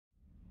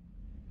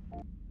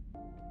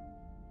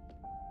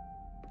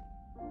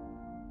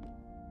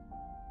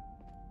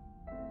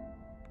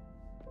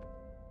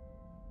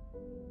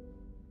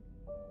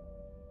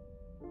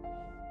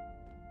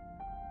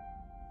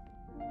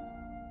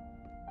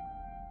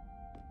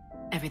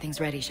Everything's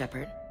ready,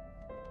 Shepard.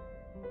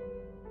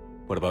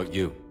 What about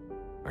you?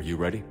 Are you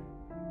ready?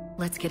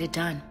 Let's get it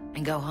done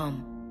and go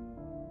home.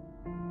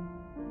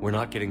 We're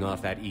not getting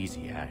off that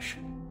easy, Ash.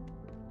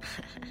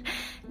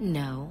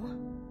 No.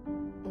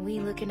 We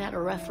looking at a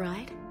rough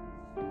ride?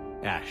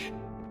 Ash,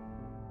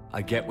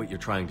 I get what you're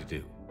trying to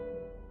do.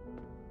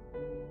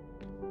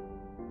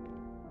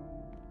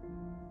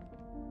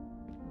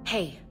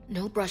 Hey,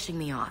 no brushing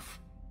me off.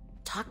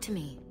 Talk to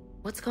me.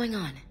 What's going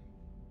on?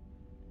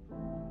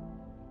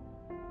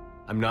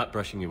 I'm not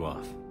brushing you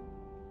off.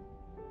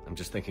 I'm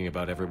just thinking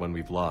about everyone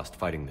we've lost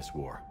fighting this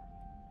war.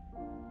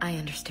 I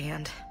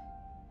understand.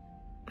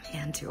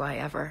 And do I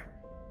ever.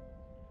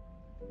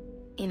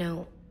 You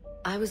know,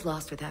 I was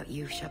lost without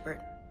you, Shepard.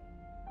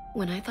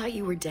 When I thought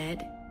you were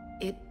dead,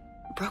 it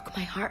broke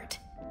my heart.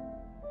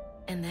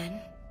 And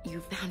then you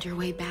found your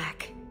way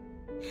back.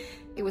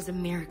 It was a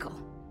miracle.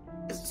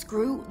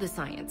 Screw the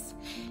science.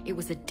 It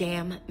was a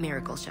damn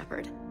miracle,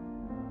 Shepard.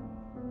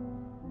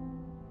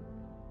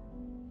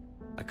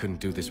 I couldn't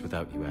do this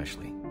without you,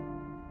 Ashley.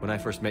 When I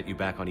first met you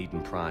back on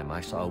Eden Prime, I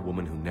saw a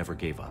woman who never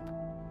gave up.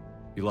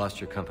 You lost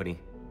your company,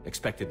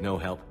 expected no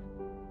help,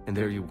 and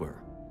there you were,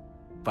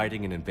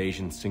 fighting an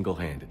invasion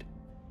single-handed.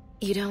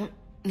 You don't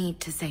need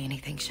to say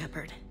anything,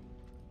 Shepard.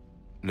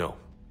 No,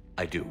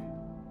 I do.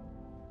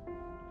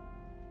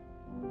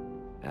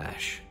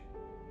 Ash.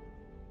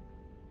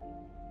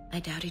 I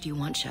doubted you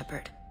once,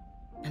 Shepard,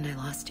 and I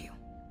lost you.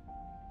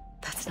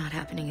 That's not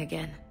happening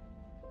again.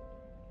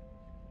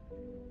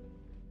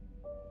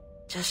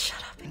 Just shut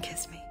up and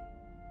kiss me.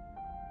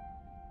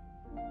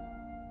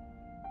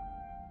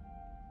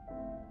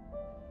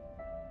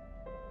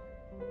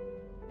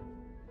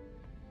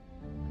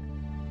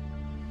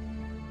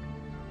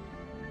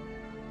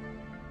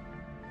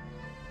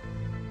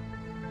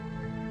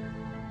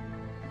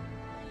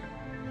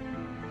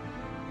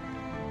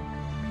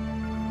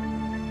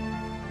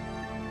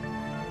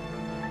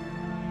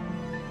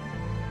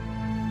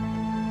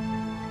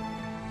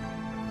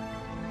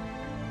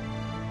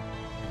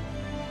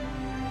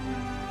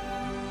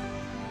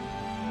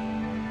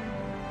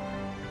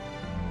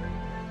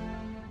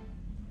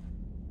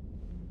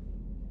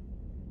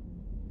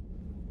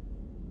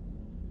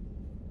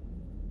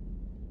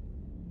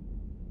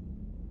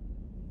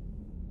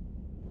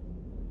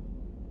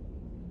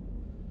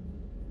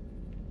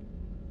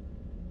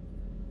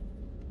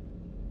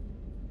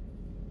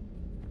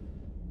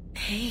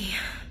 Hey,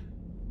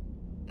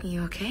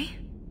 you okay?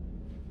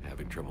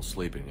 Having trouble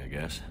sleeping, I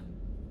guess.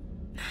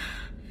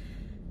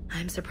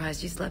 I'm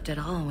surprised you slept at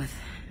all with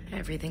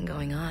everything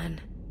going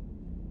on.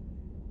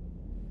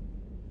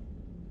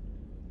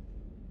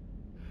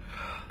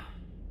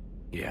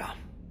 Yeah,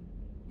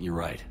 you're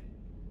right.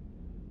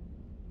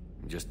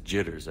 Just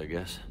jitters, I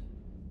guess.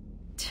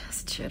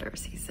 Just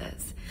jitters, he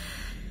says.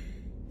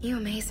 You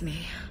amaze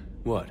me.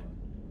 What?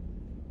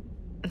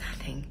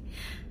 Nothing.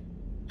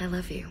 I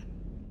love you.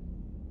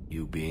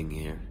 You being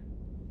here,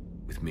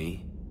 with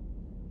me,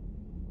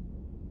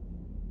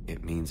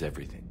 it means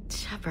everything.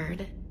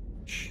 Shepard.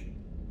 Shh.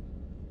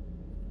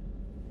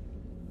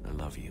 I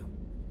love you.